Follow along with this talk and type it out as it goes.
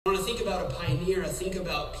think about a pioneer, I think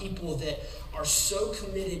about people that are so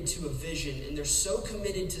committed to a vision and they're so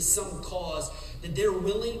committed to some cause that they're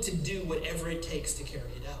willing to do whatever it takes to carry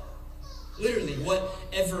it out. Literally,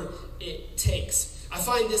 whatever it takes. I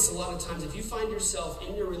find this a lot of times. If you find yourself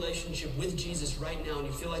in your relationship with Jesus right now and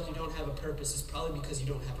you feel like you don't have a purpose, it's probably because you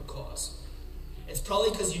don't have a cause. It's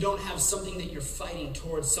probably because you don't have something that you're fighting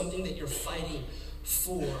towards, something that you're fighting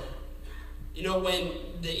for. You know, when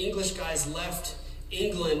the English guys left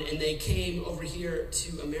England and they came over here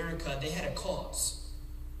to America, they had a cause.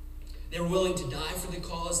 They were willing to die for the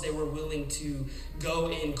cause. They were willing to go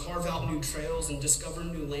and carve out new trails and discover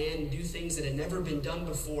new land and do things that had never been done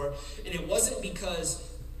before. And it wasn't because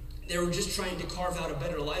they were just trying to carve out a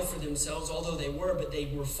better life for themselves, although they were, but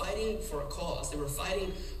they were fighting for a cause. They were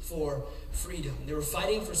fighting for freedom. They were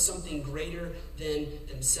fighting for something greater than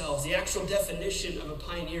themselves. The actual definition of a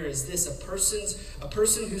pioneer is this: a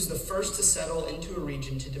person who's the first to settle into a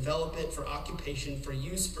region, to develop it for occupation, for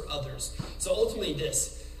use for others. So ultimately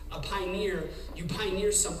this, a pioneer, you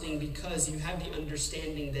pioneer something because you have the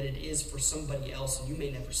understanding that it is for somebody else and you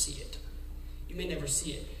may never see it. You may never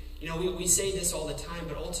see it. You know, we say this all the time,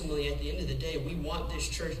 but ultimately at the end of the day, we want this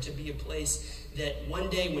church to be a place that one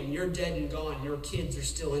day when you're dead and gone, your kids are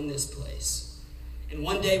still in this place. And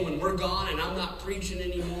one day when we're gone and I'm not preaching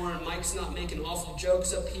anymore and Mike's not making awful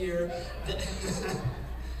jokes up here,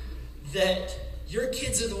 that your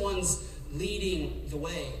kids are the ones leading the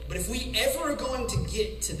way. But if we ever are going to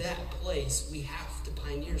get to that place, we have to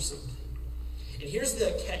pioneer something. And here's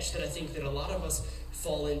the catch that I think that a lot of us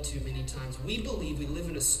fall into many times. We believe we live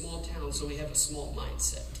in a small town, so we have a small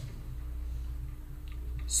mindset.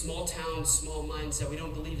 Small town, small mindset. We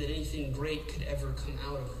don't believe that anything great could ever come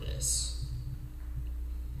out of this.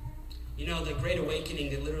 You know, the Great Awakening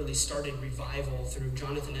that literally started revival through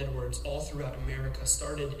Jonathan Edwards all throughout America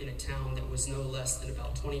started in a town that was no less than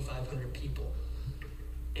about 2,500 people.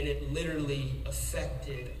 And it literally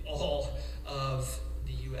affected all of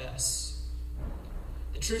the U.S.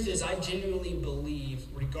 The truth is, I genuinely believe,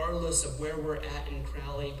 regardless of where we're at in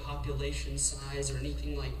Crowley, population size, or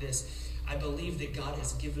anything like this, I believe that God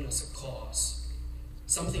has given us a cause,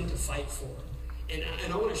 something to fight for. And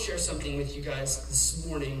I want to share something with you guys this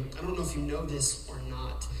morning. I don't know if you know this or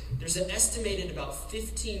not. There's an estimated about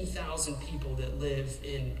 15,000 people that live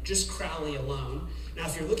in just Crowley alone. Now,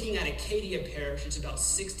 if you're looking at Acadia Parish, it's about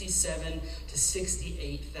 67 to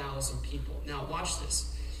 68,000 people. Now, watch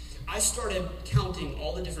this. I started counting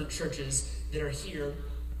all the different churches that are here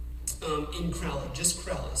in Crowley, just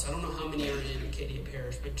Crowley. So I don't know how many are in Acadia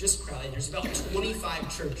Parish, but just Crowley. There's about 25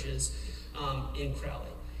 churches in Crowley.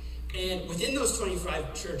 And within those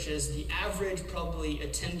 25 churches, the average probably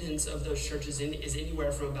attendance of those churches is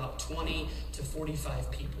anywhere from about 20 to 45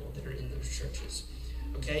 people that are in those churches.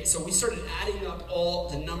 Okay, so we started adding up all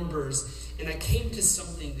the numbers, and I came to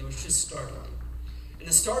something that was just startling. And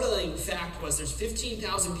the startling fact was there's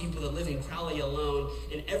 15,000 people that live in Crowley alone,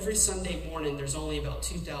 and every Sunday morning there's only about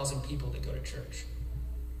 2,000 people that go to church.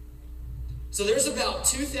 So there's about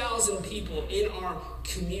 2,000 people in our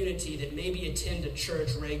community that maybe attend a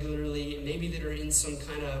church regularly, and maybe that are in some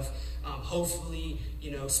kind of, hopefully,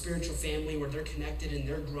 spiritual family where they're connected and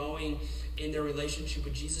they're growing in their relationship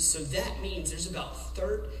with Jesus. So that means there's about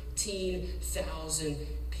 13,000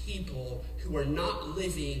 people who are not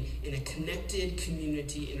living in a connected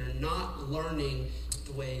community and are not learning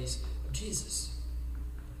the ways of Jesus.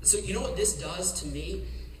 So you know what this does to me?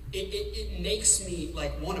 It makes me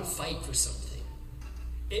want to fight for something.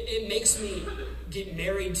 It makes me get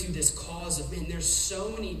married to this cause of, man, there's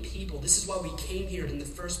so many people. This is why we came here in the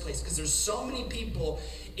first place, because there's so many people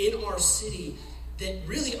in our city that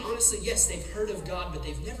really, honestly, yes, they've heard of God, but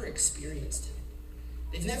they've never experienced Him.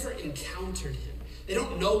 They've never encountered Him. They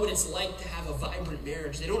don't know what it's like to have a vibrant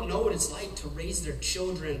marriage. They don't know what it's like to raise their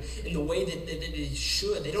children in the way that they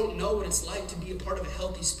should. They don't know what it's like to be a part of a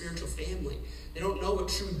healthy spiritual family. They don't know what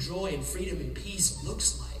true joy and freedom and peace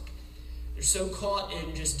looks like. They're so caught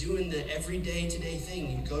in just doing the everyday today thing.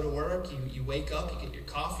 You go to work, you wake up, you get your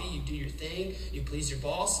coffee, you do your thing, you please your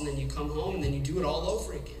boss, and then you come home and then you do it all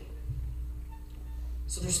over again.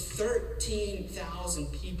 So there's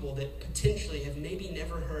 13,000 people that potentially have maybe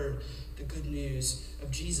never heard the good news of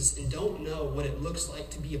Jesus and don't know what it looks like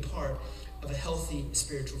to be a part of a healthy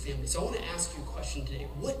spiritual family. So I want to ask you a question today.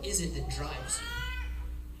 What is it that drives you?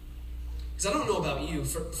 Because I don't know about you.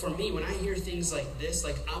 For me, when I hear things like this,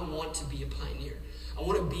 I want to be a pioneer. I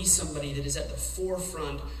want to be somebody that is at the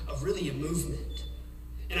forefront of really a movement.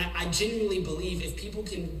 And I genuinely believe if people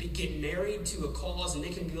can get married to a cause and they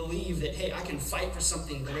can believe that, hey, I can fight for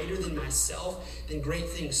something greater than myself, then great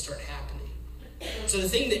things start happening. So the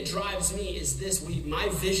thing that drives me is this. My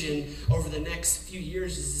vision over the next few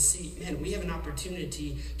years is to see, man, we have an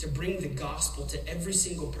opportunity to bring the gospel to every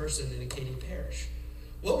single person in Acadia Parish.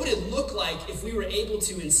 What would it look like if we were able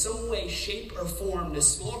to, in some way, shape, or form,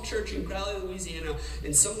 this small church in Crowley, Louisiana,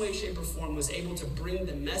 in some way, shape, or form, was able to bring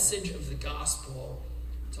the message of the gospel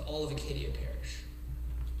to all of Acadia Parish?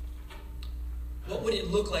 What would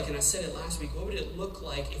it look like, and I said it last week, what would it look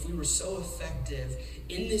like if we were so effective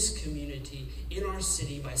in this community, in our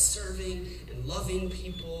city, by serving and loving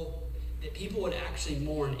people, that people would actually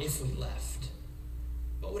mourn if we left?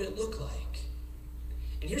 What would it look like?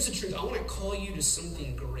 And here's the truth. I want to call you to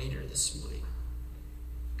something greater this morning.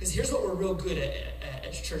 Because here's what we're real good at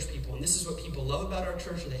as church people, and this is what people love about our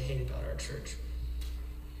church or they hate about our church.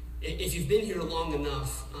 If you've been here long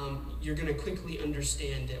enough, you're going to quickly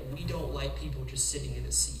understand that we don't like people just sitting in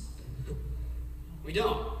a seat. We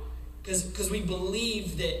don't. Because we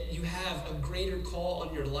believe that you have a greater call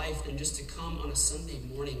on your life than just to come on a Sunday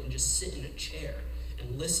morning and just sit in a chair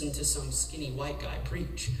and listen to some skinny white guy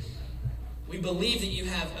preach. We believe that you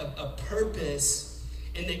have a purpose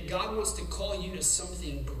and that God wants to call you to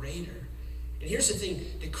something greater. And here's the thing,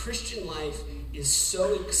 the Christian life is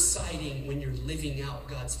so exciting when you're living out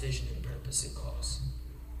God's vision and purpose and cause.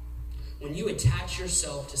 When you attach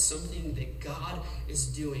yourself to something that God is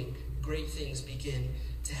doing, great things begin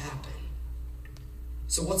to happen.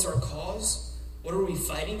 So what's our cause? What are we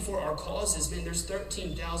fighting for? Our cause is, man, there's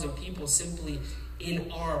 13,000 people simply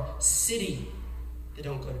in our city that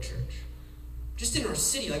don't go to church. Just in our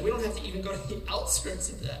city, we don't have to even go to the outskirts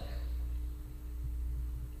of that.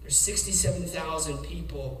 There's 67,000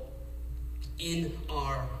 people in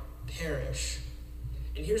our parish.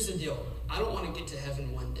 And here's the deal. I don't want to get to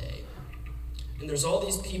heaven one day. And there's all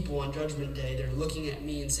these people on Judgment Day that are looking at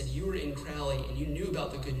me and said, you were in Crowley and you knew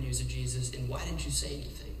about the good news of Jesus, and why didn't you say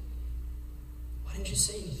anything? Why didn't you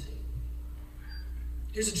say anything?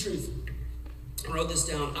 Here's the truth. I wrote this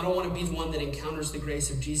down. I don't want to be the one that encounters the grace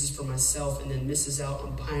of Jesus for myself and then misses out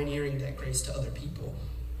on pioneering that grace to other people.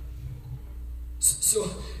 So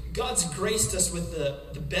God's graced us with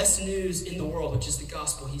the best news in the world, which is the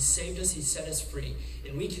gospel. He saved us. He set us free.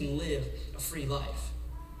 And we can live a free life.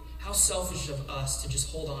 How selfish of us to just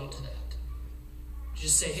hold on to that.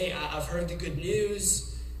 Just say, hey, I've heard the good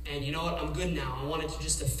news. And you know what? I'm good now. I want it to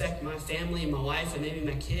just affect my family and my wife and maybe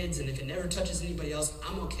my kids. And if it never touches anybody else,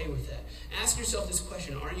 I'm okay with that. Ask yourself this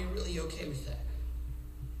question. Are you really okay with that?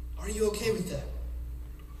 Are you okay with that?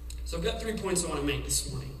 So I've got 3 points I want to make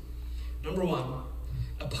this morning. Number 1,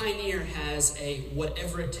 a pioneer has a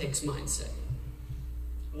whatever it takes mindset.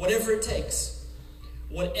 Whatever it takes.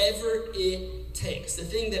 Whatever it takes. The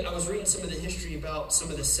thing that I was reading some of the history about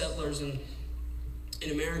some of the settlers in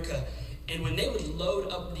America. And when they would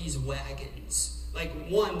load up these wagons,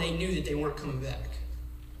 1, they knew that they weren't coming back.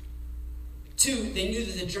 2, they knew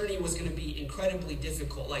that the journey was going to be incredibly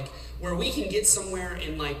difficult. Where we can get somewhere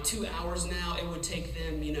in 2 hours now, it would take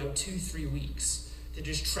them, 2-3 weeks to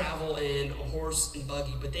just travel in a horse and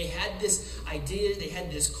buggy. But they had this idea, they had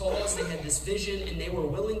this cause, they had this vision, and they were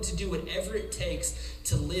willing to do whatever it takes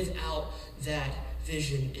to live out that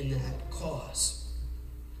vision and that cause.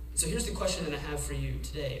 So here's the question that I have for you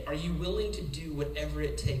today. Are you willing to do whatever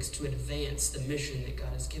it takes to advance the mission that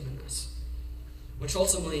God has given us? Which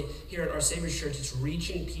ultimately, here at Our Savior's Church, is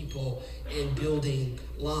reaching people and building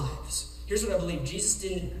lives. Here's what I believe. Jesus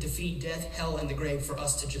didn't defeat death, hell, and the grave for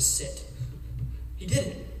us to just sit. He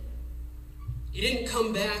didn't. He didn't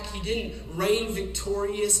come back. He didn't reign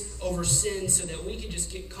victorious over sin so that we could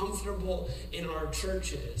just get comfortable in our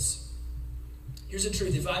churches. Here's the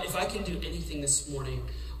truth. If I can do anything this morning,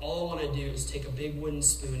 all I want to do is take a big wooden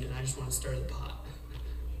spoon and I just want to stir the pot.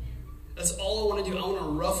 That's all I want to do. I want to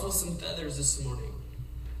ruffle some feathers this morning.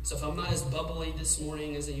 So if I'm not as bubbly this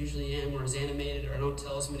morning as I usually am, or as animated, or I don't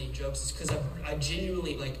tell as many jokes, it's because I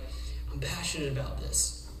genuinely, I'm passionate about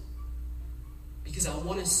this. Because I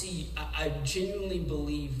want to see, I genuinely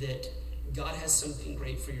believe that God has something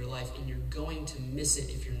great for your life, and you're going to miss it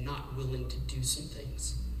if you're not willing to do some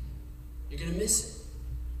things. You're going to miss it.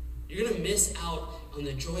 You're going to miss out on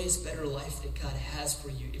the joyous, better life that God has for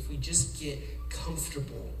you if we just get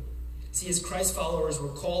comfortable. See, as Christ followers, we're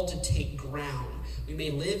called to take ground. We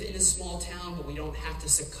may live in a small town, but we don't have to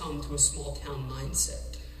succumb to a small town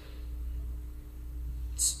mindset.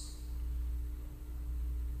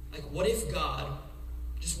 What if God,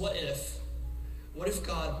 what if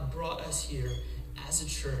God brought us here as a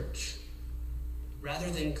church, rather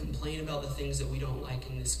than complain about the things that we don't like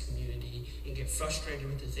in this community and get frustrated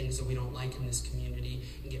with the things that we don't like in this community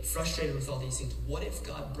and get frustrated with all these things? What if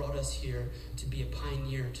God brought us here to be a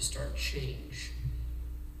pioneer, to start change?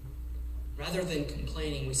 Rather than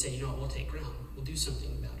complaining, we say, you know what, we'll take ground. We'll do something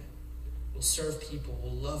about it. We'll serve people.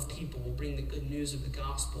 We'll love people. We'll bring the good news of the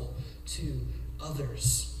gospel to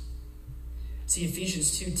others. See,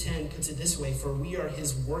 Ephesians 2:10 puts it this way, for we are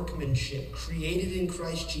his workmanship, created in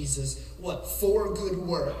Christ Jesus, what? For good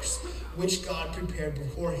works, which God prepared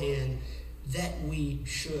beforehand that we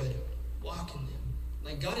should walk in them.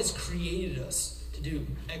 Like, God has created us to do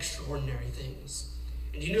extraordinary things.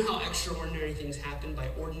 And do you know how extraordinary things happen? By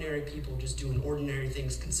ordinary people just doing ordinary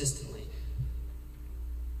things consistently.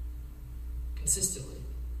 Consistently.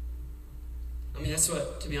 I mean, that's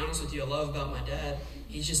what, to be honest with you, I love about my dad.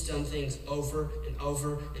 He's just done things over and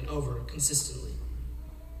over and over, consistently.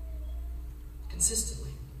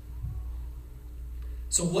 Consistently.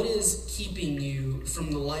 So what is keeping you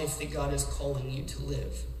from the life that God is calling you to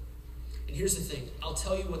live? And here's the thing. I'll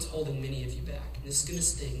tell you what's holding many of you back. And this is going to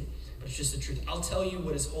sting, but it's just the truth. I'll tell you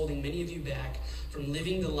what is holding many of you back from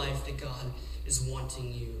living the life that God is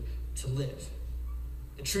wanting you to live.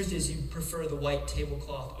 The truth is, you prefer the white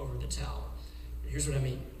tablecloth over the towel. And here's what I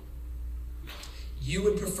mean. You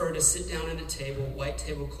would prefer to sit down at a table, white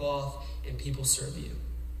tablecloth, and people serve you.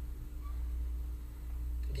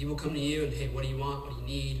 And people come to you and, hey, what do you want? What do you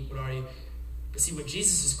need? What are you? But see, what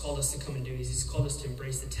Jesus has called us to come and do is he's called us to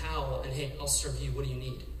embrace the towel and, hey, I'll serve you. What do you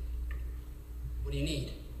need? What do you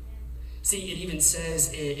need? See, it even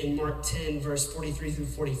says in Mark 10, verse 43 through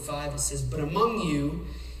 45, it says, but among you,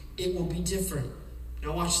 it will be different.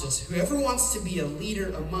 Now watch this. Whoever wants to be a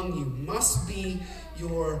leader among you must be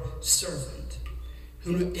your servant.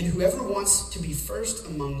 And whoever wants to be first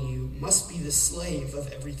among you must be the slave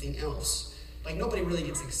of everything else. Like, nobody really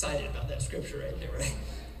gets excited about that scripture right there, right?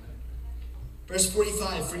 Verse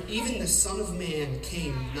 45, for even the Son of Man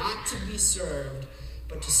came not to be served,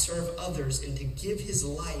 but to serve others and to give his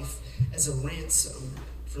life as a ransom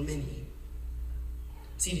for many.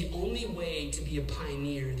 See, the only way to be a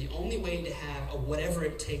pioneer, the only way to have a whatever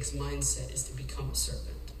it takes mindset is to become a servant.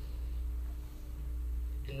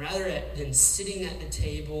 And rather than sitting at the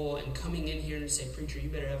table and coming in here and say, preacher, you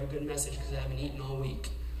better have a good message because I haven't eaten all week.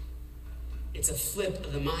 It's a flip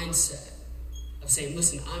of the mindset of saying,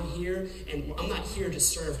 listen, I'm here and I'm not here to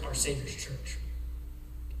serve our Savior's church.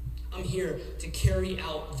 I'm here to carry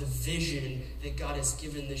out the vision that God has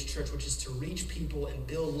given this church, which is to reach people and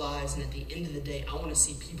build lives. And at the end of the day, I want to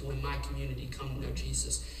see people in my community come to know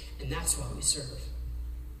Jesus. And that's why we serve.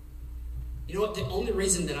 You know what? The only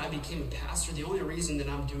reason that I became a pastor, the only reason that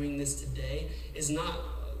I'm doing this today is not,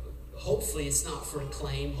 hopefully it's not for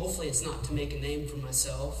acclaim. Hopefully it's not to make a name for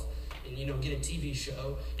myself and, get a TV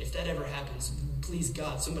show. If that ever happens, please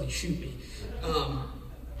God, somebody shoot me.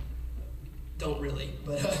 Don't really,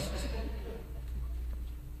 but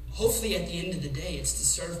hopefully at the end of the day, it's to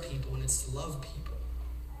serve people and it's to love people.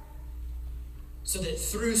 So that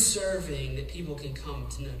through serving, that people can come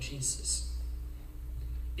to know Jesus.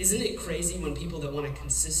 Isn't it crazy when people that want to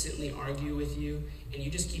consistently argue with you and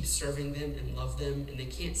you just keep serving them and love them and they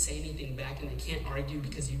can't say anything back and they can't argue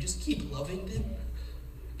because you just keep loving them?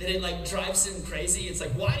 That it drives them crazy. It's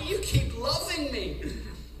like, why do you keep loving me?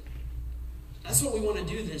 That's what we want to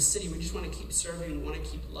do in this city. We just want to keep serving. We want to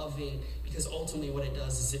keep loving because ultimately what it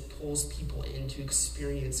does is it pulls people in to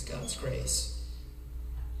experience God's grace.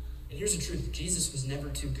 And here's the truth. Jesus was never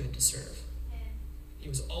too good to serve. He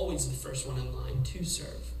was always the first one in line to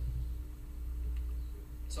serve.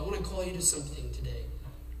 So I want to call you to something today.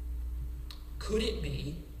 Could it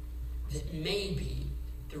be that maybe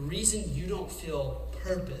the reason you don't feel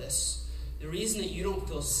purpose, the reason that you don't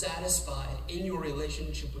feel satisfied in your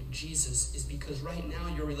relationship with Jesus is because right now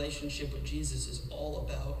your relationship with Jesus is all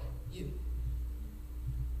about you.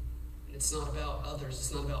 And it's not about others.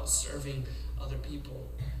 It's not about serving other people.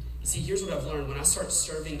 You see, here's what I've learned. When I start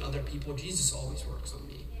serving other people, Jesus always works on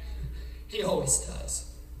me. He always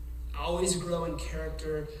does. I always grow in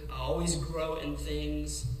character. I always grow in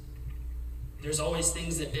things. There's always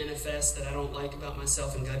things that manifest that I don't like about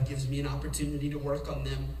myself, and God gives me an opportunity to work on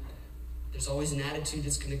them. There's always an attitude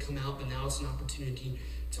that's going to come out, but now it's an opportunity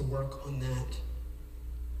to work on that.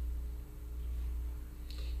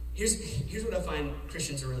 Here's what I find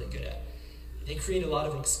Christians are really good at. They create a lot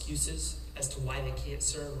of excuses as to why they can't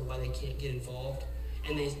serve or why they can't get involved.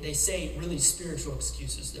 And they say really spiritual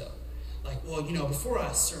excuses, though. Like, well, before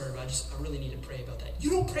I serve, I really need to pray about that.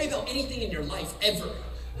 You don't pray about anything in your life, ever.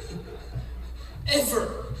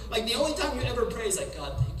 Ever. Like, the only time you ever pray is like,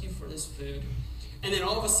 God, thank you for this food. And then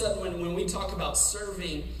all of a sudden, when we talk about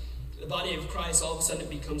serving the body of Christ, all of a sudden it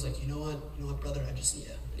becomes like, you know what, brother, I need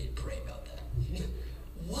to pray about that.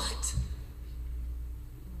 What?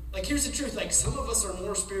 Like, here's the truth. Like, some of us are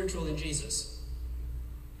more spiritual than Jesus.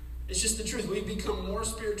 It's just the truth. We've become more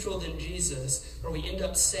spiritual than Jesus, or we end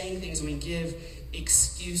up saying things and we give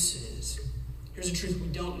excuses. Here's the truth. We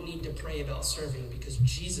don't need to pray about serving because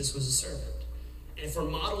Jesus was a servant. And if we're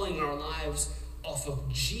modeling our lives off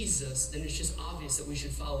of Jesus, then it's just obvious that we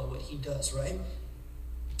should follow what he does, right?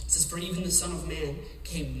 It says, for even the Son of Man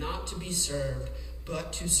came not to be served,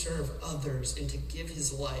 but to serve others and to give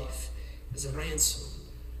his life as a ransom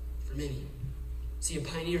for many. See, a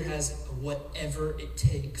pioneer has a whatever it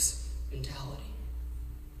takes mentality.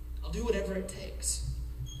 I'll do whatever it takes.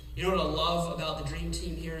 You know what I love about the Dream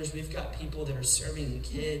Team here is we've got people that are serving in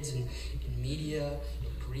kids and in media, in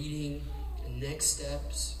greeting, and next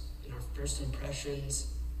steps, and our first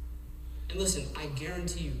impressions. And listen, I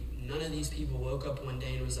guarantee you, none of these people woke up one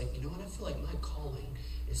day and was like, you know what, I feel like my calling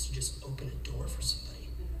is to just open a door for somebody.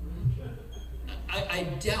 I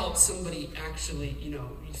doubt somebody actually,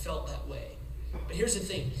 felt that way. But here's the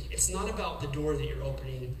thing. It's not about the door that you're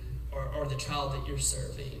opening or the child that you're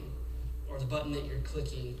serving or the button that you're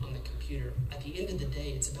clicking on the computer. At the end of the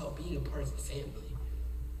day, it's about being a part of the family.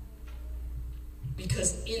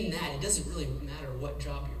 Because in that, it doesn't really matter what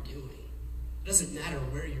job you're doing. It doesn't matter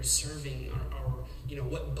where you're serving or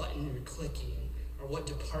what button you're clicking or what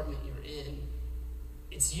department you're in.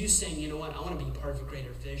 It's you saying, you know what, I want to be part of a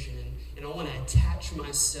greater vision and I want to attach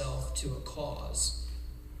myself to a cause.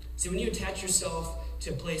 See, when you attach yourself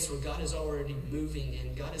to a place where God is already moving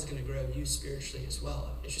and God is going to grow you spiritually as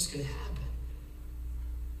well, it's just going to happen.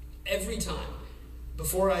 Every time,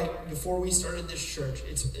 before we started this church,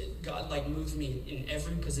 God moved me in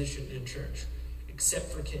every position in church,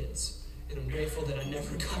 except for kids. And I'm grateful that I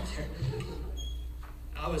never got there.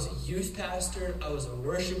 I was a youth pastor, I was a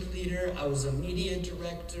worship leader, I was a media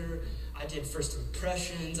director, I did first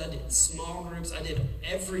impressions, I did small groups, I did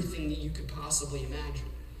everything that you could possibly imagine.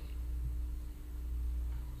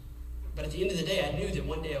 But at the end of the day, I knew that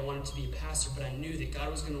one day I wanted to be a pastor, but I knew that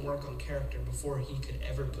God was going to work on character before he could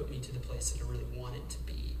ever put me to the place that I really wanted to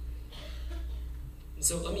be. And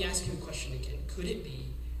so let me ask you a question again. Could it be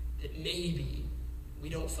that maybe we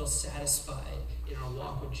don't feel satisfied in our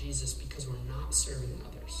walk with Jesus because we're not serving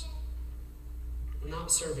others? We're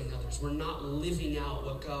not serving others. We're not living out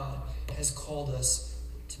what God has called us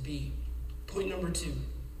to be. Point number 2.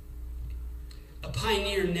 A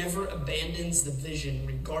pioneer never abandons the vision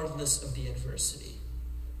regardless of the adversity.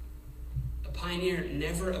 A pioneer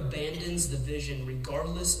never abandons the vision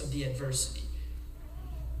regardless of the adversity.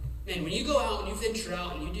 Man, when you go out and you venture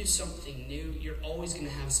out and you do something new, you're always going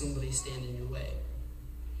to have somebody stand in your way.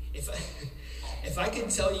 If I could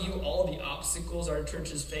tell you all the obstacles our church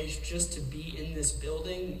has faced just to be in this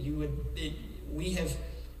building, we have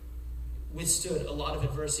withstood a lot of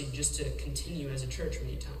adversity just to continue as a church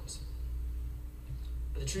many times.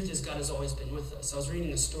 But the truth is, God has always been with us. I was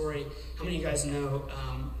reading a story. How many of you guys know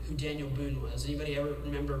who Daniel Boone was? Anybody ever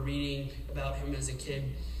remember reading about him as a kid?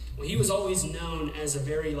 Well, he was always known as a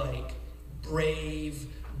very brave,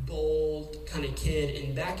 bold kind of kid.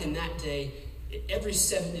 And back in that day, every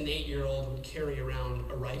 7 and 8-year-old would carry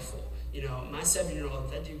around a rifle. My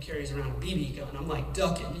 7-year-old, that dude carries around a BB gun. I'm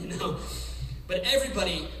ducking, But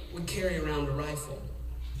everybody would carry around a rifle.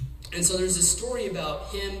 And so there's this story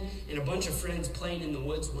about him and a bunch of friends playing in the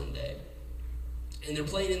woods one day. And they're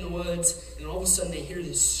playing in the woods, and all of a sudden they hear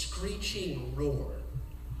this screeching roar.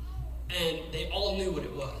 And they all knew what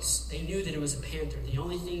it was. They knew that it was a panther. The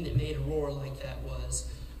only thing that made a roar like that was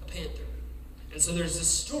a panther. And so there's this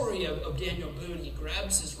story of Daniel Boone. He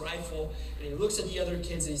grabs his rifle, and he looks at the other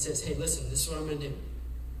kids, and he says, hey, listen, this is what I'm going to do.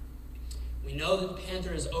 We know that the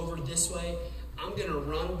panther is over this way. I'm going to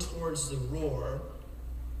run towards the roar.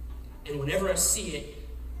 And whenever I see it,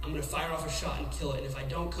 I'm going to fire off a shot and kill it. And if I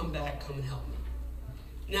don't come back, come and help me.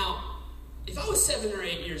 Now, if I was 7 or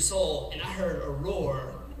 8 years old and I heard a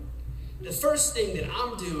roar, the first thing that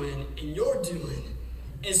I'm doing and you're doing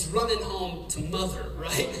is running home to mother,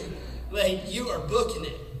 right? You are booking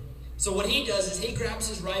it. So what he does is he grabs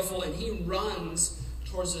his rifle and he runs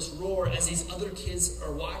towards this roar as these other kids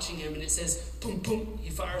are watching him. And it says, boom, boom. He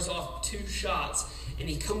fires off 2 shots. And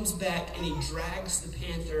he comes back and he drags the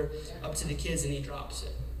panther up to the kids and he drops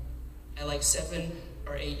it at 7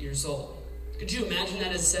 or 8 years old. Could you imagine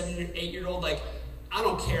that as a 7 or 8-year-old? I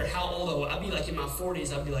don't care how old I was. I'd be in my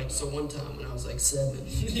 40s. I'd be so one time when I was 7,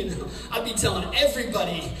 I'd be telling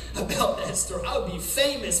everybody about that story. I would be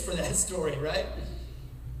famous for that story, right?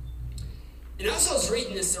 And as I was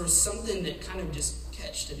reading this, there was something that kind of just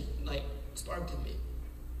catched and sparked in me.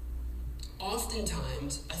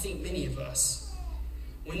 Oftentimes, I think many of us,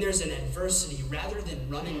 when there's an adversity, rather than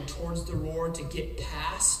running towards the roar to get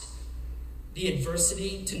past the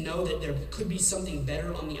adversity, to know that there could be something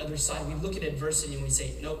better on the other side. We look at adversity and we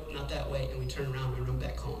say, nope, not that way, and we turn around and we run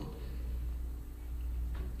back home.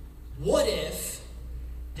 What if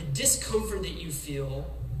the discomfort that you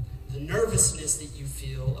feel, the nervousness that you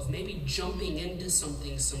feel of maybe jumping into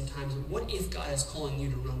something sometimes, what if God is calling you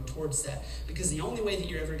to run towards that? Because the only way that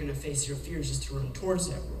you're ever going to face your fears is to run towards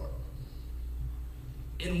that roar.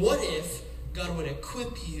 And what if God would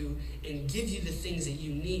equip you and give you the things that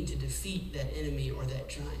you need to defeat that enemy or that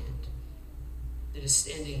giant that is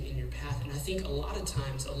standing in your path? And I think a lot of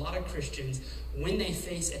times, a lot of Christians, when they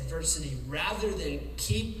face adversity, rather than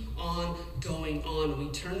keep on going on, we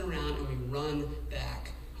turn around and we run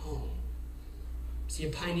back home. See, a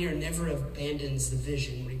pioneer never abandons the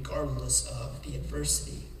vision regardless of the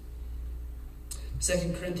adversity.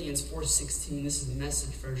 2 Corinthians 4:16, this is the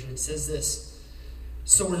Message version, it says this: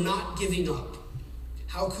 so we're not giving up.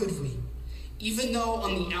 How could we? Even though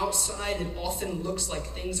on the outside it often looks like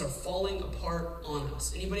things are falling apart on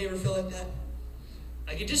us. Anybody ever feel like that?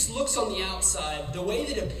 Like it just looks on the outside, the way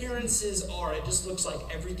that appearances are, it just looks like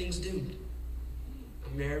everything's doomed.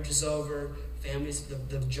 A marriage is over, families,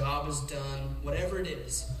 the job is done, whatever it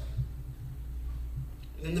is.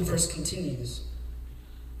 And then the verse continues.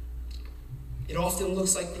 It often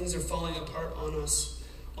looks like things are falling apart on us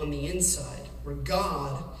on the inside, where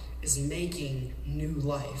God is making new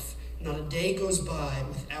life. Not a day goes by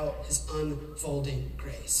without his unfolding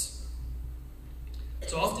grace.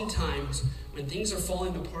 So oftentimes, when things are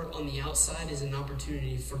falling apart on the outside is an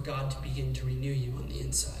opportunity for God to begin to renew you on the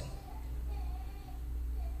inside.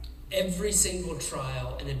 Every single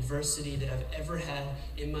trial and adversity that I've ever had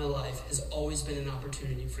in my life has always been an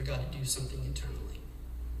opportunity for God to do something internally.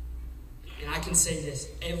 And I can say this,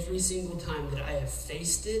 every single time that I have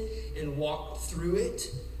faced it and walked through it,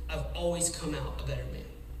 I've always come out a better man.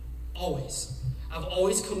 Always. I've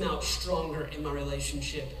always come out stronger in my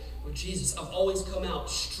relationship with Jesus. I've always come out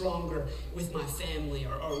stronger with my family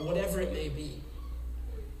or whatever it may be.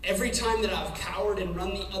 Every time that I've cowered and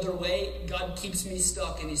run the other way, God keeps me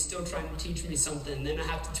stuck and he's still trying to teach me something. And then I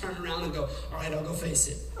have to turn around and go, all right, I'll go face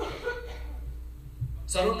it.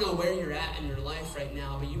 So I don't know where you're at in your life right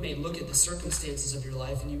now, but you may look at the circumstances of your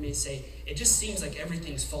life and you may say, it just seems like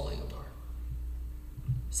everything's falling apart.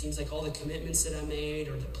 It seems like all the commitments that I made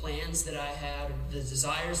or the plans that I had or the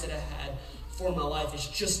desires that I had for my life is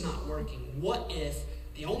just not working. What if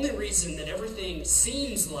the only reason that everything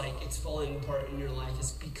seems like it's falling apart in your life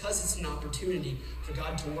is because it's an opportunity for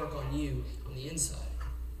God to work on you on the inside?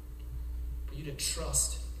 For you to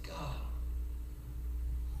trust God.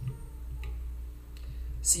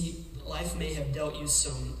 See, life may have dealt you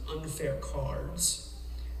some unfair cards,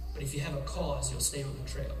 but if you have a cause, you'll stay on the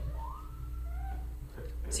trail.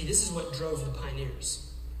 See, this is what drove the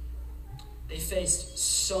pioneers. They faced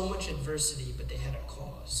so much adversity, but they had a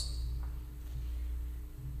cause.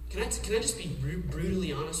 Can I just be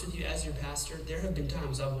brutally honest with you as your pastor? There have been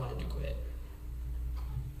times I've wanted to quit.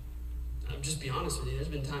 I'll just be honest with you. There's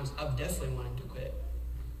been times I've definitely wanted to quit.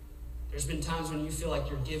 There's been times when you feel like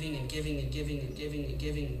you're giving and giving and giving and giving and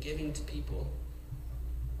giving and giving to people.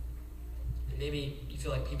 And maybe you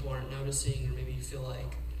feel like people aren't noticing, or maybe you feel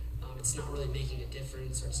like it's not really making a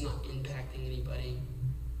difference, or it's not impacting anybody.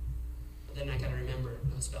 But then I got to remember,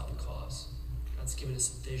 no, it's about the cause. God's given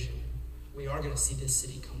us a vision. We are going to see this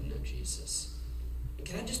city come to know Jesus. And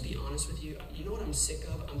can I just be honest with you? You know what I'm sick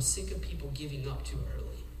of? I'm sick of people giving up too early.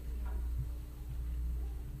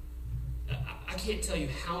 I can't tell you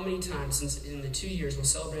how many times since in the 2 years, we'll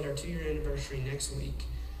celebrate our 2-year anniversary next week.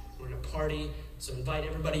 We're in a party, so invite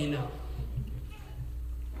everybody you know.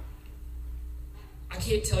 I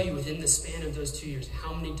can't tell you within the span of those 2 years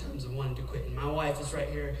how many times I wanted to quit. And my wife is right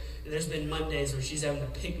here. And there's been Mondays where she's having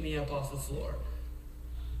to pick me up off the floor.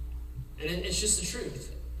 And it's just the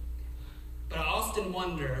truth. But I often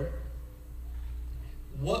wonder,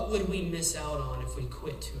 what would we miss out on if we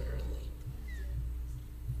quit too early?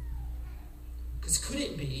 Because could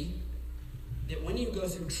it be that when you go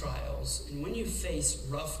through trials and when you face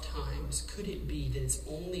rough times, could it be that it's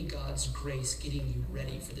only God's grace getting you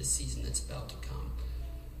ready for the season that's about to come?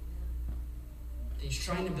 That he's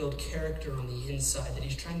trying to build character on the inside, that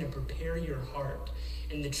he's trying to prepare your heart.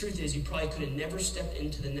 And the truth is, you probably could have never stepped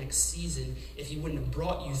into the next season if he wouldn't have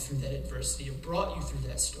brought you through that adversity, or brought you through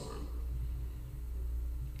that storm.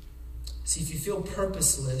 See, if you feel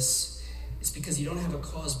purposeless, it's because you don't have a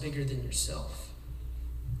cause bigger than yourself.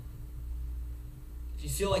 If you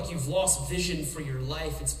feel like you've lost vision for your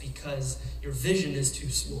life, it's because your vision is too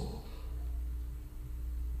small.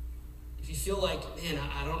 If you feel like, man,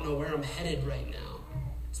 I don't know where I'm headed right now,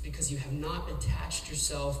 it's because you have not attached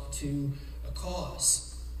yourself to a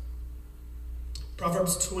cause.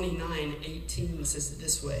 Proverbs 29:18 says it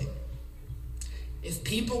this way: if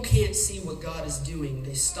people can't see what God is doing,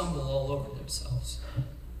 they stumble all over themselves.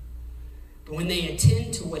 But when they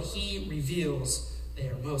attend to what he reveals, they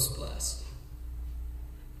are most blessed.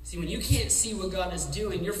 See, when you can't see what God is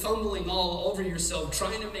doing, you're fumbling all over yourself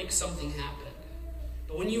trying to make something happen.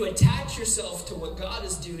 But when you attach yourself to what God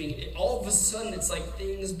is doing, all of a sudden it's like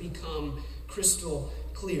things become crystal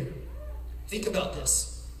clear. Think about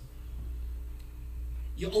this.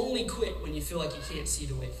 You only quit when you feel like you can't see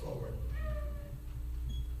the way forward.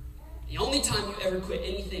 The only time you ever quit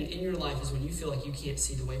anything in your life is when you feel like you can't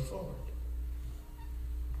see the way forward.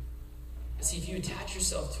 And see, if you attach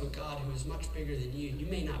yourself to a God who is much bigger than you, you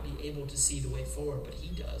may not be able to see the way forward, but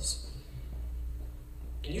he does.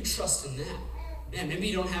 And you trust in that. Man, maybe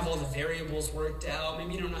you don't have all the variables worked out.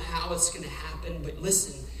 Maybe you don't know how it's going to happen. But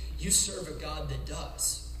listen, you serve a God that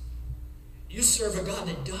does. You serve a God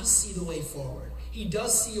that does see the way forward. He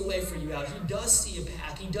does see a way for you out. He does see a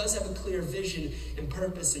path. He does have a clear vision and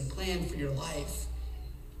purpose and plan for your life.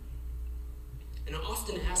 And I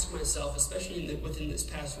often ask myself, especially within this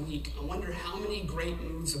past week, I wonder how many great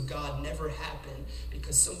moves of God never happened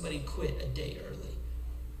because somebody quit a day early.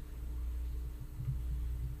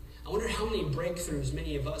 I wonder how many breakthroughs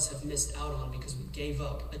many of us have missed out on because we gave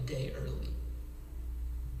up a day early.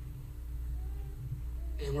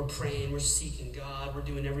 And we're praying, we're seeking God, we're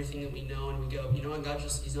doing everything that we know, and we go, you know what, God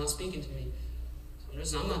he's not speaking to me.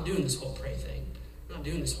 So I'm not doing this whole pray thing. I'm not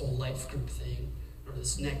doing this whole life group thing, or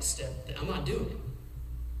this next step. I'm not doing it.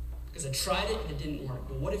 Because I tried it and it didn't work.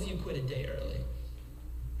 But what if you quit a day early?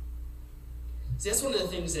 See, that's one of the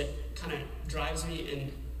things that kind of drives me,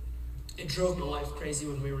 and it drove my wife crazy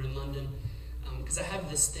when we were in London. Because I have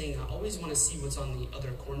this thing, I always want to see what's on the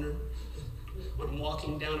other corner. When I'm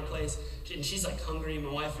walking down a place, and she's like hungry.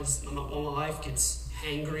 My wife gets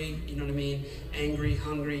hangry, you know what I mean? Angry,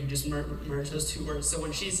 hungry, you just merge those two words. So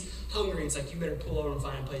when she's hungry, it's like, you better pull over and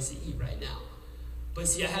find a place to eat right now. But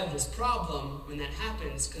see, I have this problem when that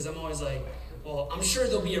happens, because I'm always like, well, I'm sure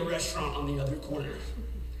there'll be a restaurant on the other corner.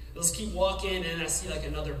 Let's keep walking, and I see like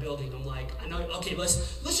another building. I'm like, I know, okay,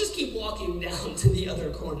 let's just keep walking down to the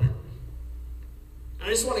other corner. I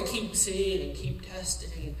just want to keep seeing and keep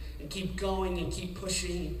testing and keep going and keep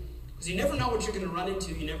pushing. Because you never know what you're going to run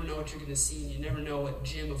into. You never know what you're going to see. And you never know what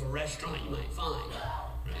gem of a restaurant you might find.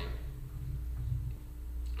 Right?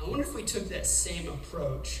 I wonder if we took that same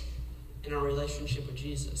approach in our relationship with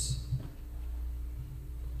Jesus.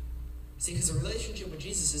 See, because a relationship with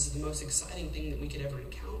Jesus is the most exciting thing that we could ever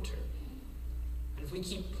encounter. And if we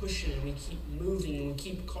keep pushing and we keep moving and we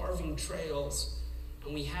keep carving trails,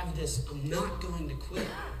 and we have this, I'm not going to quit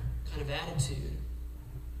kind of attitude,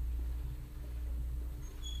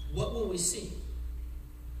 what will we see?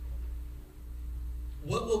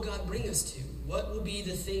 What will God bring us to? What will be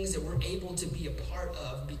the things that we're able to be a part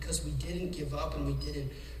of because we didn't give up and we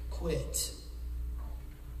didn't quit?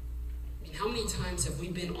 I mean, how many times have we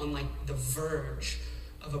been on like the verge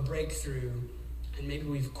of a breakthrough, and maybe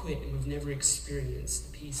we've quit and we've never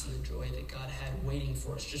experienced the peace and the joy that God had waiting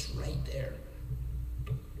for us just right there?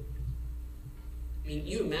 I mean,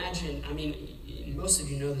 you imagine, most of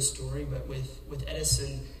you know the story, but with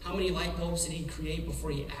Edison, how many light bulbs did he create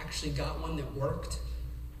before he actually got one that worked? It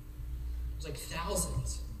was like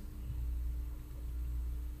thousands.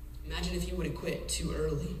 Imagine if he would have quit too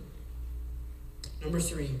early. Number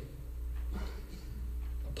 3,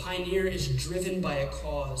 a pioneer is driven by a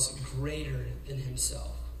cause greater than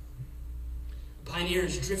himself. A pioneer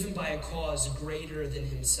is driven by a cause greater than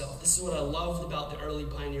himself. This is what I loved about the early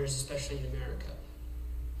pioneers, especially in America.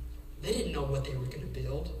 They didn't know what they were going to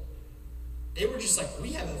build. They were just like,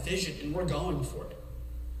 we have a vision and we're going for it.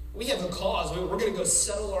 We have a cause. We're going to go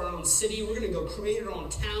settle our own city. We're going to go create our own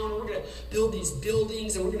town. We're going to build these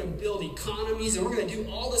buildings, and we're going to build economies, and we're going to do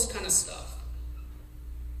all this kind of stuff.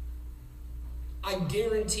 I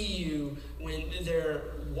guarantee you, when they're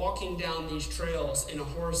walking down these trails in a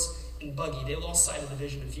horse and buggy, they lost sight of the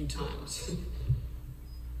vision a few times.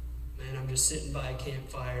 Man, I'm just sitting by a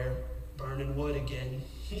campfire, burning wood again.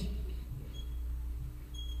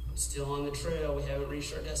 I'm still on the trail. We haven't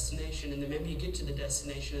reached our destination. And then maybe you get to the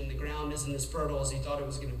destination and the ground isn't as fertile as you thought it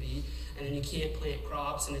was going to be. And then you can't plant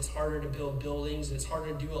crops, and it's harder to build buildings, and it's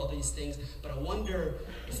harder to do all these things. But I wonder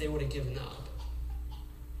if they would have given up.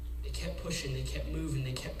 They kept pushing, they kept moving,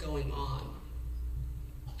 they kept going on.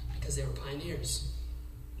 Because they were pioneers.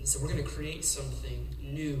 And so we're going to create something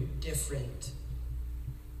new, different.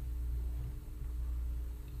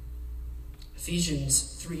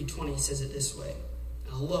 Ephesians 3:20 says it this way.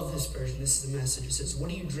 I love this version. This is the Message. It says, what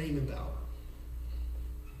do you dream about?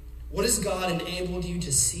 What has God enabled you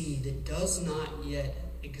to see that does not yet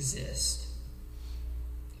exist?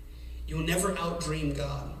 You'll never outdream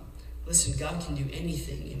God. Listen, God can do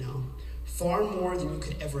anything, far more than you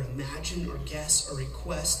could ever imagine or guess or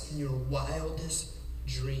request in your wildest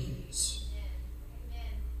dreams.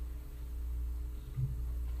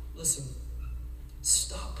 Listen,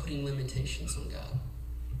 stop putting limitations on God.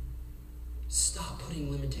 Stop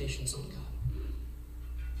putting limitations on God.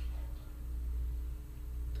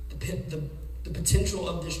 The potential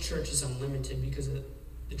of this church is unlimited because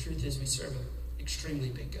the truth is we serve an extremely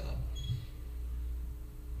big God.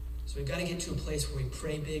 So we've got to get to a place where we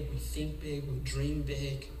pray big, we think big, we dream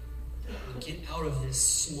big. We get out of this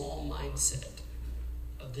small mindset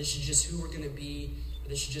of this is just who we're going to be, or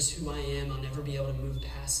this is just who I am, I'll never be able to move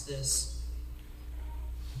past this.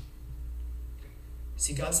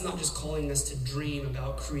 See, God's not just calling us to dream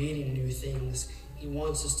about creating new things. He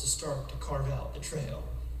wants us to start to carve out the trail.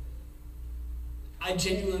 I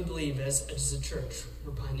genuinely believe as a church,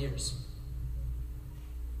 we're pioneers.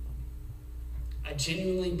 I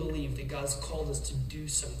genuinely believe that God's called us to do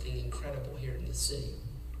something incredible here in this city.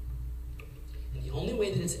 And the only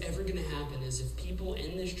way that it's ever going to happen is if people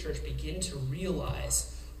in this church begin to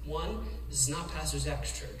realize, one, this is not Pastor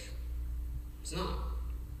Zach's church. It's not.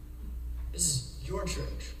 This is your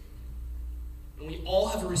church. And we all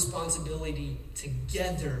have a responsibility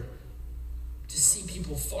together to see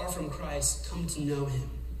people far from Christ come to know him.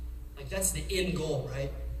 Like, that's the end goal,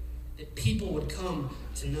 right? That people would come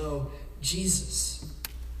to know Jesus.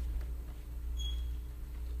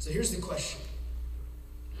 So here's the question.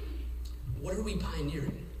 What are we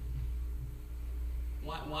pioneering?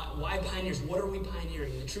 Why pioneers? What are we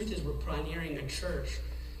pioneering? The truth is we're pioneering a church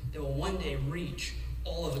that will one day reach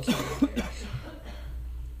all of Acadia Parish.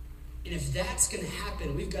 And if that's going to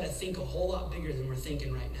happen, we've got to think a whole lot bigger than we're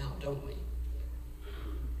thinking right now, don't we?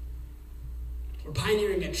 We're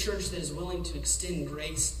pioneering a church that is willing to extend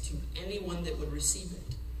grace to anyone that would receive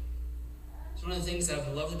it. It's one of the things that I've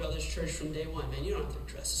loved about this church from day one. Man, you don't have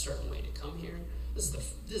to dress a certain way to come here. This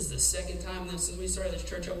is the second time since we started this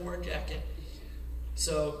church I wore a jacket.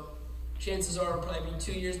 So chances are it'll probably be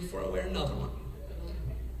 2 years before I wear another one.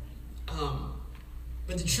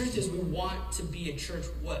 But the truth is we want to be a church,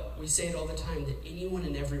 we say it all the time, that anyone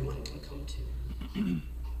and everyone can come to.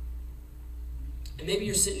 And maybe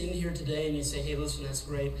you're sitting in here today and you say, hey, listen, that's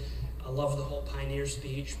great. I love the whole pioneer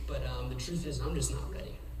speech, but the truth is I'm just not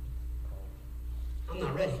ready. I'm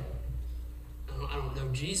not ready. I don't know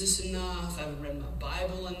Jesus enough. I haven't read my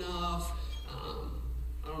Bible enough.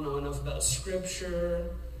 I don't know enough about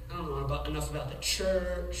Scripture. I don't know enough about the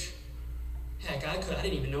church. Heck, I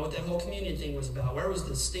didn't even know what that whole communion thing was about. Where was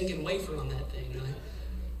the stinking wafer on that thing?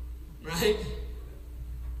 Right?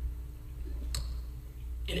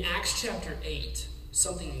 In Acts chapter 8,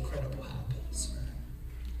 something incredible happens.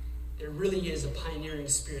 There really is a pioneering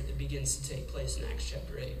spirit that begins to take place in Acts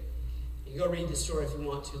chapter 8. You can go read the story if you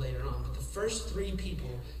want to later on. But the first 3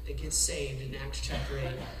 people that get saved in Acts chapter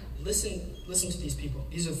 8, listen to these people.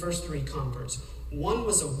 These are the first 3 converts. One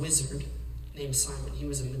was a wizard named Simon. He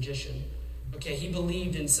was a magician. Okay, he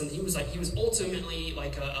believed in he was ultimately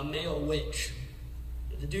like a male witch.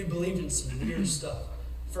 The dude believed in some weird stuff.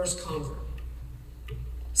 First convert.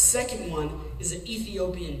 Second one is an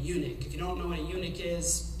Ethiopian eunuch. If you don't know what a eunuch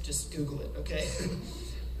is, just Google it, okay?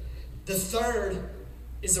 The third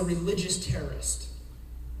is a religious terrorist,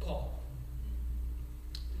 Paul.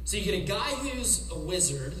 So you get a guy who's a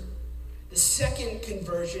wizard. The second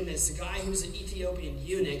conversion is the guy who's an Ethiopian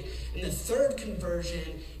eunuch. And the third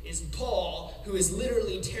conversion is Paul, who is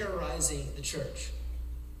literally terrorizing the church.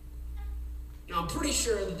 Now, I'm pretty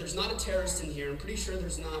sure that there's not a terrorist in here. I'm pretty sure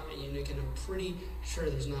there's not a eunuch. And I'm pretty sure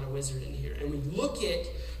there's not a wizard in here. And we look at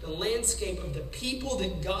the landscape of the people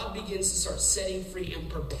that God begins to start setting free and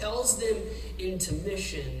propels them into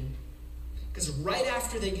mission. Because right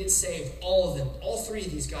after they get saved, all 3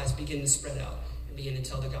 of these guys begin to spread out and begin to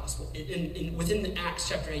tell the gospel. Within the Acts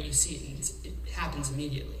chapter 8, you see it, and it happens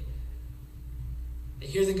immediately. They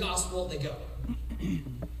hear the gospel, they go.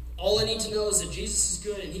 All I need to know is that Jesus is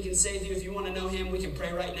good and he can save you. If you want to know him, we can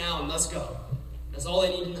pray right now and let's go. That's all I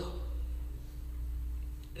need to know.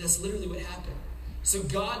 And that's literally what happened. So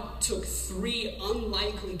God took 3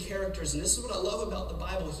 unlikely characters, and this is what I love about the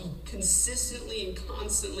Bible. He consistently and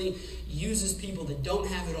constantly uses people that don't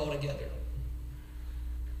have it all together.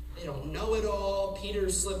 They don't know it all. Peter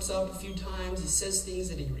slips up a few times. He says things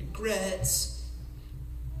that he regrets.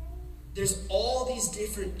 There's all these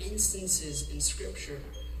different instances in Scripture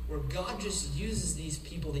where God just uses these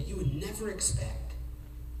people that you would never expect.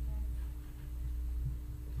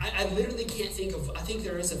 I literally can't think of, I think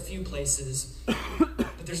there is a few places,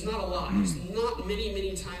 but there's not a lot. There's not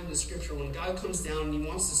many times in Scripture when God comes down and he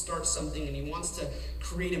wants to start something and he wants to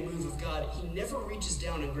create a move of God, he never reaches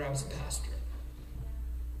down and grabs a pastor.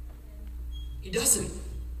 He doesn't.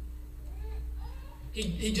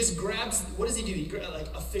 He just grabs, what does he do? He grabs like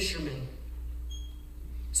a fisherman.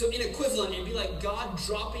 So in equivalent, it'd be like God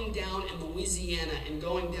dropping down in Louisiana and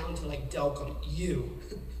going down to like Delcom. You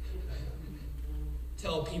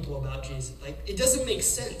tell people about Jesus. Like, it doesn't make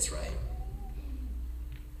sense, right?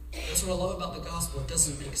 That's what I love about the gospel. It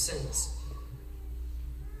doesn't make sense.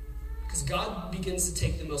 Because God begins to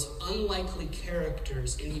take the most unlikely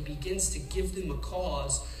characters and he begins to give them a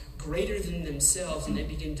cause greater than themselves, and they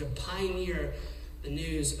begin to pioneer the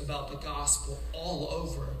news about the gospel all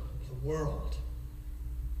over the world.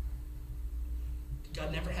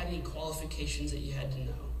 God never had any qualifications that you had to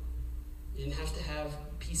know. You didn't have to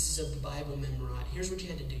have pieces of the Bible memorized. Here's what you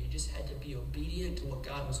had to do. You just had to be obedient to what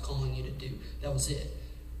God was calling you to do. That was it.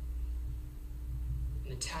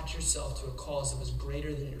 And attach yourself to a cause that was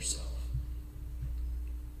greater than yourself,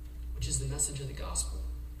 which is the message of the gospel.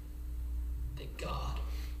 That God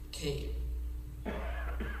came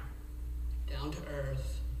down to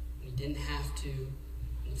earth, and he didn't have to,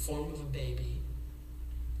 in the form of a baby,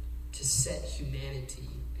 to set humanity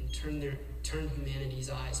and turn humanity's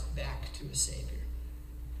eyes back to a Savior.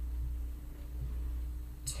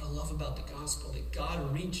 That's what I love about the gospel, that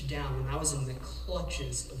God reached down when I was in the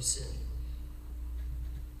clutches of sin.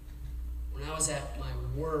 When I was at my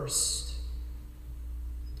worst,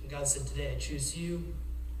 and God said, today I choose you,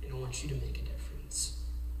 and I want you to make a difference.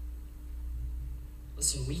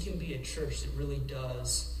 Listen, we can be a church that really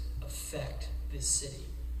does affect this city.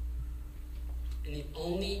 And the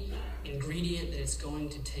only ingredient that it's going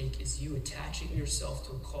to take is you attaching yourself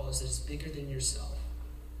to a cause that is bigger than yourself.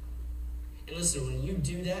 And listen, when you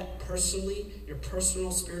do that personally, your personal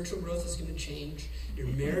spiritual growth is going to change. Your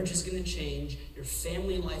marriage is going to change. Your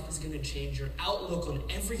family life is going to change. Your outlook on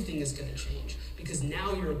everything is going to change. Because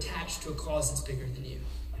now you're attached to a cause that's bigger than you.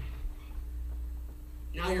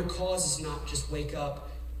 Now your cause is not just wake up,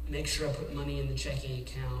 make sure I put money in the checking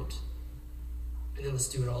account, and then let's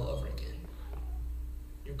do it all over again.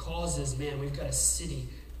 Your cause is, man, we've got a city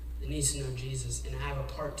that needs to know Jesus, and I have a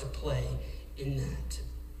part to play in that.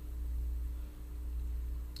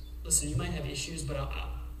 Listen, you might have issues, but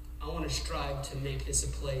I want to strive to make this a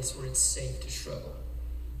place where it's safe to struggle.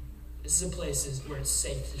 This is a place where it's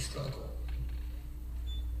safe to struggle.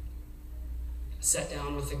 I sat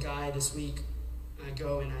down with a guy this week. I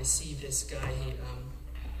go and I see this guy.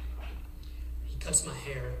 He cuts my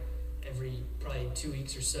hair every probably 2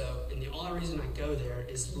 weeks or so, and the only reason I go there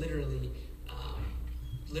is literally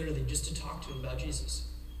just to talk to him about Jesus.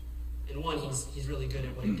 And one, he's really good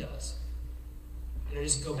at what he does. And I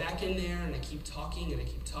just go back in there and I keep talking and I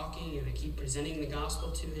keep talking and I keep presenting the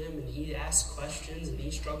gospel to him, and he asks questions and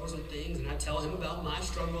he struggles with things, and I tell him about my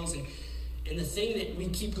struggles, and the thing that we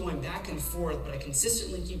keep going back and forth, but I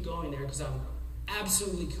consistently keep going there because I'm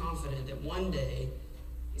absolutely confident that one day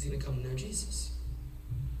he's going to come to know Jesus.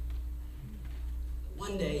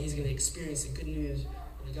 One day he's going to experience the good news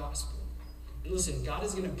of the gospel. And listen, God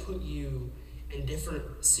is going to put you in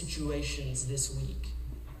different situations this week.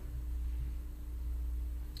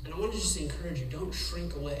 And I want to just encourage you, don't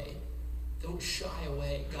shrink away. Don't shy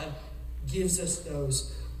away. God gives us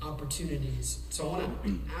those opportunities. So I want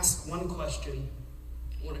to ask one question.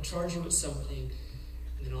 I want to charge you with something,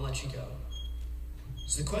 and then I'll let you go.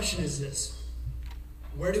 So the question is this: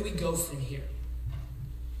 where do we go from here?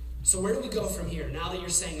 So where do we go from here? Now that you're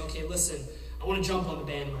saying, okay, listen, I want to jump on the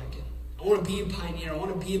bandwagon. I want to be a pioneer. I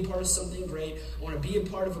want to be a part of something great. I want to be a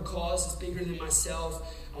part of a cause that's bigger than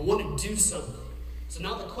myself. I want to do something. So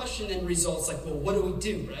now the question then results like, well, what do we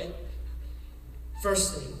do, right?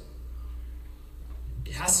 First thing,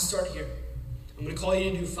 it has to start here. I'm going to call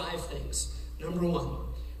you to do 5 things. Number 1,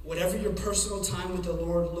 whatever your personal time with the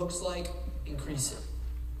Lord looks like, increase it.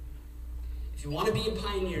 If you want to be a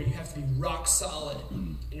pioneer, you have to be rock solid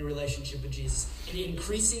in your relationship with Jesus. And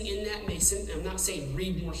increasing in that may simply, I'm not saying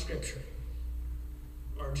read more scripture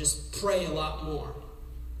or just pray a lot more.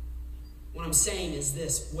 What I'm saying is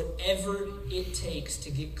this: whatever it takes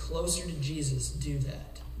to get closer to Jesus, do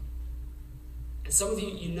that. And some of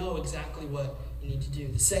you, you know exactly what you need to do.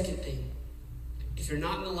 The second thing, if you're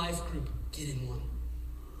not in a life group, get in one.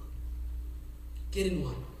 Get in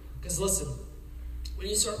one. Because listen, when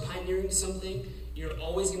you start pioneering something, you're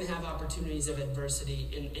always going to have opportunities of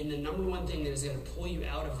adversity. And the number one thing that is going to pull you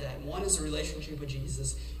out of that, one is a relationship with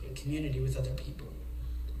Jesus and community with other people.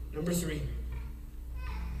 Number 3,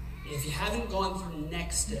 If you haven't gone through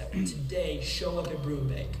Next Step, today show up at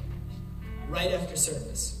Broombank right after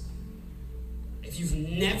service. If you've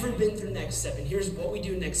never been through Next Step, and here's what we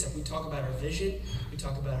do Next Step. We talk about our vision, we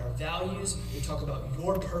talk about our values, we talk about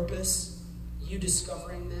your purpose, you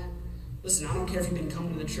discovering that. Listen, I don't care if you've been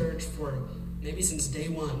coming to the church for maybe since day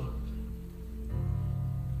one.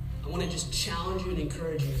 I want to just challenge you and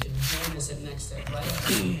encourage you to join us at Next Step right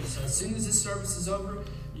after. So as soon as this service is over,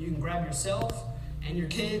 you can grab yourself and your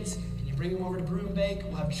kids, and you bring them over to Broombank.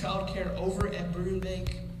 We'll have childcare over at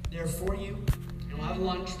Broombank there for you, and we'll have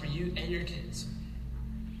lunch for you and your kids.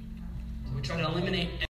 So we try to eliminate